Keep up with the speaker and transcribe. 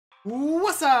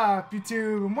What's up,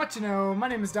 YouTube, and what you know? My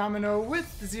name is Domino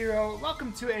with Zero.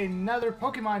 Welcome to another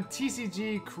Pokemon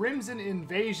TCG Crimson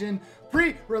Invasion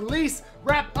pre-release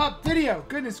wrap-up video.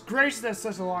 Goodness gracious, that's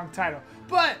such a long title.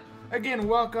 But, again,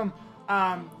 welcome.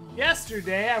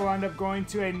 Yesterday, I wound up going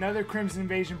to another Crimson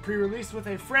Invasion pre-release with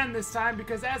a friend this time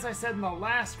because, as I said in the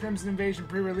last Crimson Invasion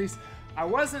pre-release, I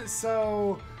wasn't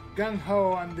so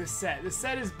gung-ho on this set. This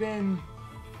set has been...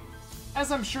 as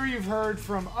I'm sure you've heard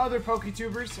from other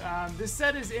PokeTubers, this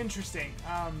set is interesting.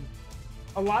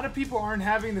 A lot of people aren't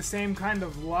having the same kind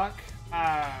of luck,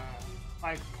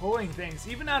 like pulling things,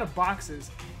 even out of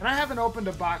boxes. And I haven't opened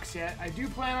a box yet. I do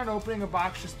plan on opening a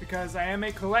box just because I am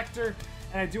a collector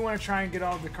and I do want to try and get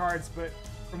all of the cards. But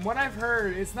from what I've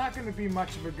heard, it's not going to be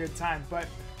much of a good time. But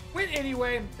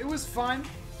anyway, it was fun.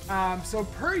 So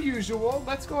per usual,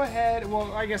 let's go ahead.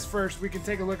 Well, I guess first we can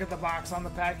take a look at the box on the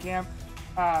pack cam.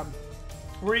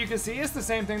 Where you can see it's the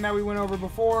same thing that we went over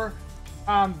before.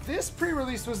 This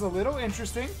pre-release was a little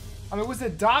interesting. It was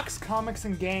at Doc's Comics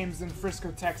and Games in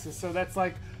Frisco, Texas. So that's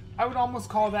like, I would almost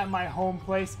call that my home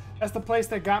place. That's the place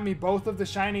that got me both of the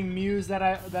Shining Mews that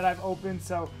I've opened.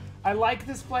 So I like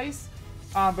this place.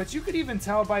 But you could even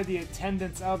tell by the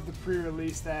attendance of the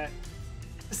pre-release that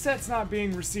the set's not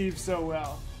being received so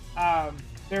well.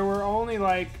 There were only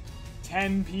like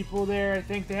 10 people there. I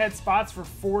think they had spots for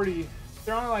 40.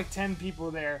 There are only like 10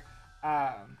 people there.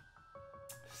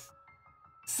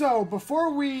 So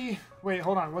before we wait,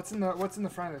 hold on. What's in the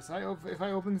front of this? If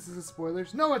I open this, is it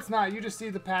spoilers? No, it's not. You just see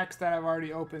the packs that I've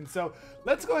already opened. So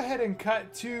let's go ahead and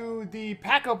cut to the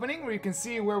pack opening where you can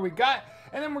see where we got,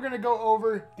 and then we're gonna go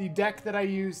over the deck that I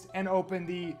used and open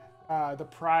the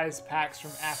prize packs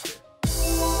from after.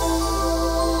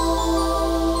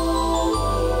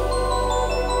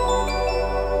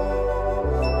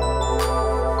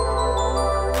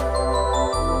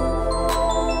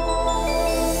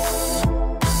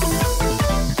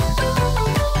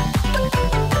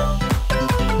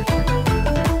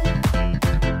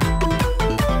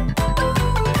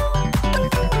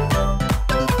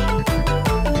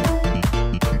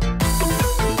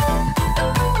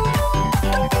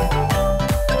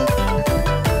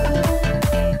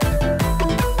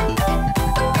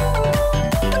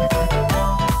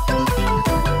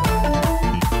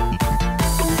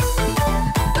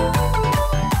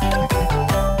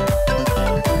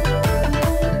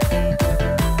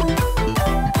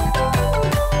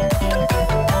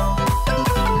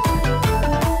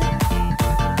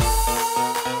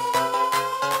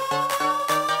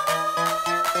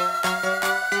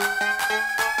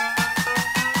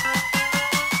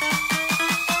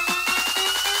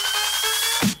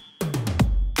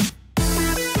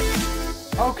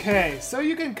 Okay, so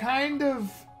you can kind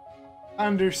of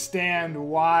understand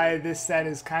why this set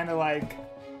is kind of like...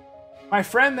 My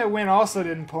friend that went also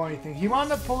didn't pull anything. He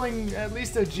wound up pulling at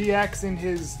least a GX in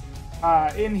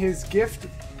his gift,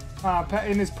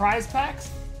 in his prize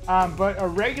packs, but a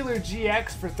regular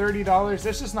GX for $30,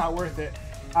 that's just not worth it.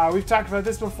 We've talked about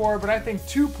this before, but I think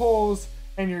 2 pulls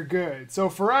and you're good. So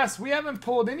for us, we haven't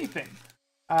pulled anything.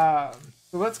 So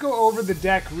let's go over the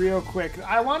deck real quick.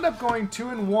 I wound up going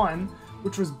 2-1.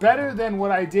 Which was better than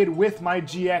what I did with my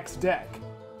GX deck.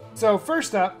 So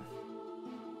first up,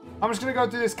 I'm just going to go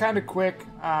through this kind of quick,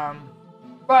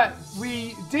 but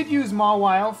we did use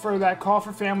Mawile for that call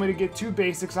for family to get 2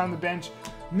 basics on the bench.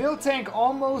 Miltank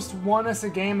almost won us a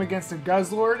game against a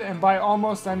Guzzlord, and by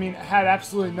almost I mean had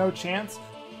absolutely no chance.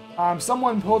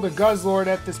 Someone pulled a Guzzlord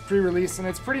at this pre-release, and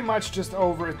it's pretty much just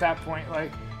over at that point.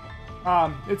 Like,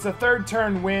 it's a 3rd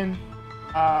turn win.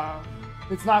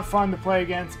 It's not fun to play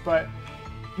against, but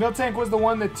Miltank was the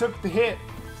one that took the hit.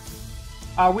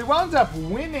 We wound up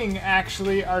winning,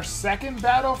 actually, our 2nd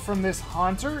battle from this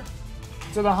Haunter.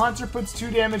 So the Haunter puts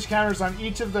 2 damage counters on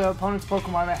each of the opponent's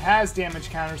Pokemon that has damage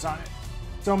counters on it.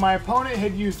 So my opponent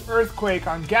had used Earthquake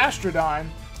on Gastrodon,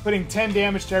 putting 10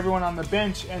 damage to everyone on the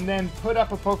bench, and then put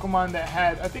up a Pokemon that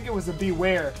had, I think it was a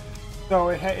Beware. So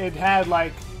it had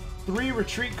like 3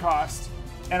 retreat costs,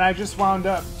 and I just wound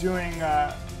up doing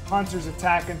Haunter's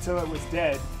attack until it was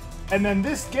dead. And then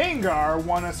this Gengar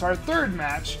won us our 3rd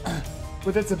match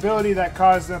with its ability that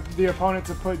caused the opponent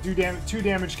to put 2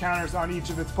 damage counters on each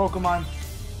of its Pokemon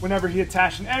whenever he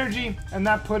attached an energy, and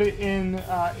that put it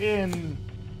in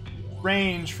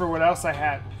range for what else I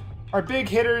had. Our big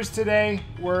hitters today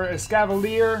were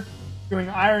Escavalier, doing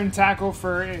Iron Tackle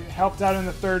for it helped out in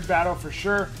the 3rd battle for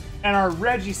sure, and our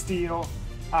Registeel,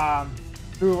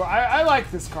 who I like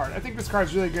this card. I think this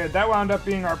card's really good. That wound up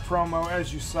being our promo,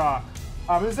 as you saw.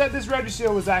 This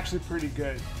Registeel was actually pretty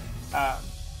good.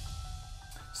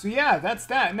 So yeah, that's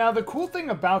that. Now the cool thing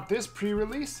about this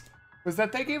pre-release was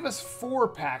that they gave us 4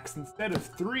 packs instead of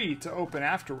 3 to open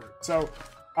afterward. So,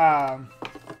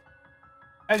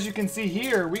 as you can see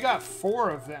here, we got 4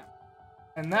 of them.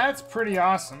 And that's pretty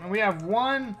awesome. And we have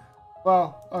 1,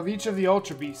 well, of each of the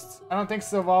Ultra Beasts. I don't think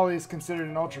Silvally is considered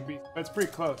an Ultra Beast, but it's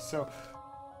pretty close. So,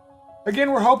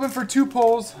 again, we're hoping for 2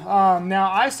 pulls.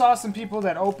 Now, I saw some people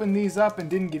that opened these up and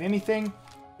didn't get anything.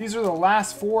 These are the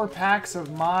last 4 packs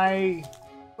of my...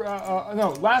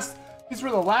 these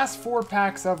were the last 4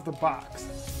 packs of the box.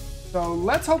 So,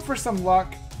 let's hope for some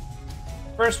luck.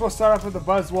 First, we'll start off with the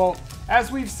Buzzwole.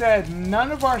 As we've said,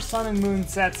 none of our Sun and Moon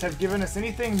sets have given us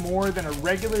anything more than a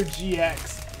regular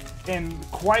GX in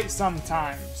quite some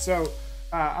time. So,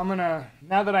 I'm gonna...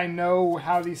 Now that I know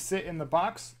how these sit in the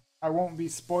box, I won't be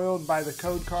spoiled by the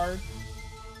code card,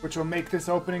 which will make this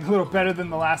opening a little better than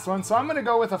the last one. So I'm going to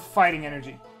go with a Fighting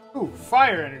Energy. Ooh,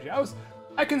 Fire Energy.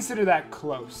 I consider that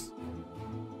close.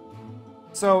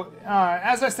 So,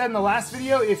 as I said in the last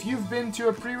video, if you've been to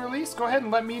a pre-release, go ahead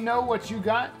and let me know what you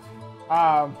got.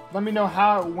 Let me know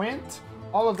how it went.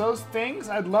 All of those things.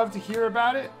 I'd love to hear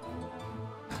about it.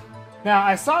 Now,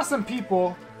 I saw some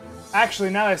people... Actually,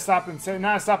 now that I stop and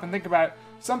think about it,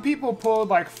 some people pulled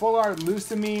like full art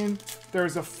Lucamine, there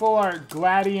was a full art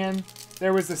Gladian,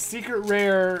 there was a secret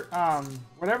rare,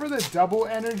 whatever the double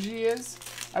energy is.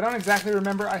 I don't exactly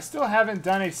remember. I still haven't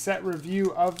done a set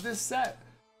review of this set,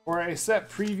 or a set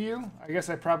preview. I guess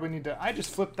I probably need to, I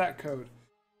just flipped that code.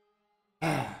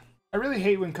 I really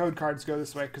hate when code cards go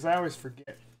this way, because I always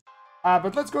forget.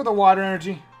 But let's go with the Water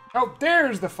Energy. Oh,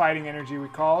 there's the Fighting Energy we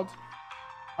called.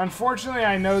 Unfortunately,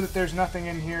 I know that there's nothing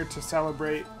in here to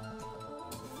celebrate.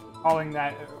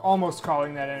 Almost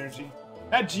calling that energy.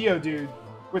 That Geodude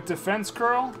with Defense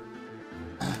Curl.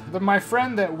 My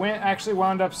friend that actually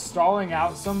wound up stalling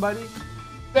out somebody.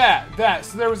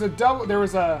 So there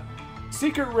was a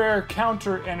secret rare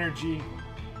counter energy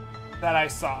that I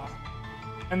saw.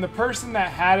 And the person that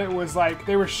had it was like,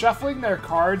 they were shuffling their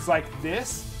cards like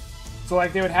this. So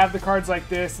like they would have the cards like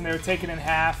this and they would take it in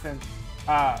half and,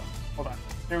 hold on.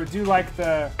 They would do like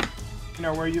the, you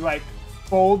know, where you like,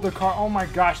 fold the card. Oh my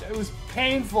gosh, it was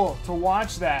painful to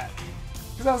watch that.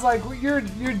 Because I was like, well, you're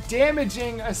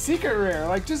damaging a secret rare.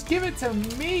 Like, just give it to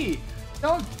me.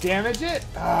 Don't damage it.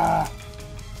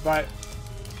 But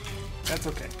that's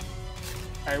okay.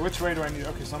 All right, which way do I need?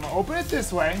 Okay, so I'm gonna open it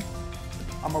this way.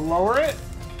 I'm gonna lower it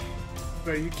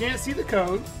so you can't see the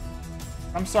code.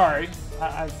 I'm sorry.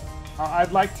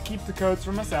 I'd like to keep the codes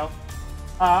for myself.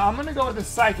 I'm gonna go with the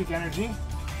Psychic Energy.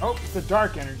 Oh, the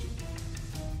Dark Energy.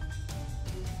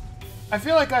 I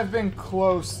feel like I've been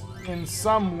close in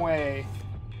some way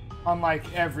on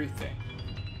like everything.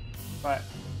 But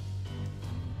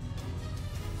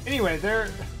anyway,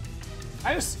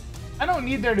 I don't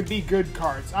need there to be good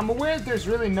cards. I'm aware that there's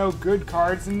really no good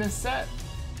cards in this set,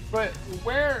 but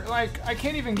I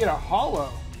can't even get a holo.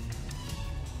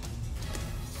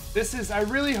 I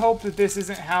really hope that this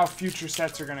isn't how future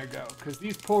sets are gonna go, because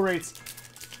these pull rates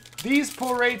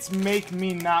make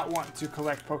me not want to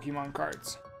collect Pokemon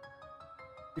cards.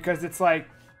 Because it's like,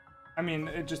 I mean,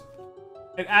 it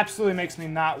absolutely makes me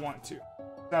not want to.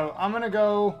 So I'm gonna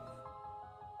go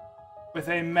with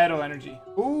a Metal Energy.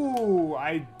 Ooh,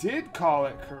 I did call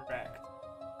it correct.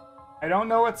 I don't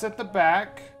know what's at the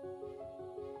back.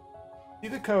 See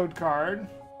the code card.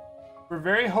 We're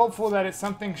very hopeful that it's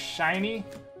something shiny.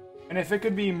 And if it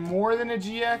could be more than a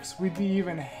GX, we'd be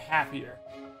even happier.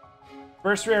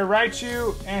 First rare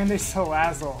Raichu and a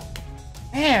Salazzle.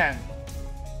 Man.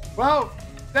 Well,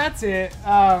 that's it.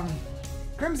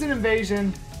 Crimson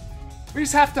Invasion. We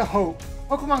just have to hope.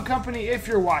 Pokemon Company, if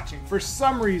you're watching, for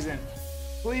some reason,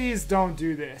 please don't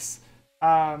do this.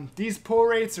 These pull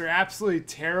rates are absolutely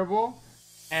terrible.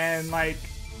 And like,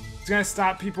 it's gonna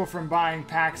stop people from buying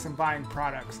packs and buying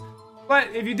products.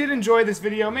 But if you did enjoy this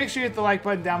video, make sure you hit the like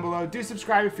button down below. Do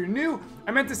subscribe if you're new.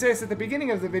 I meant to say this at the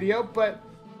beginning of the video, but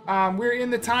we're in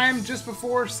the time just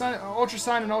before Ultra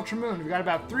Sun and Ultra Moon. We've got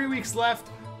about 3 weeks left.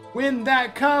 When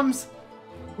that comes,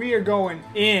 we are going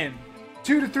in.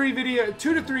 2 to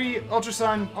 3 Ultra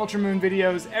Sun, Ultra Moon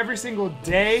videos every single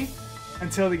day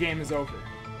until the game is over.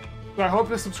 So I hope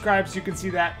to subscribe so you can see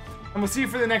that. And we'll see you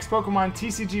for the next Pokemon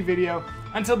TCG video.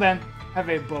 Until then, have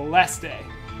a blessed day.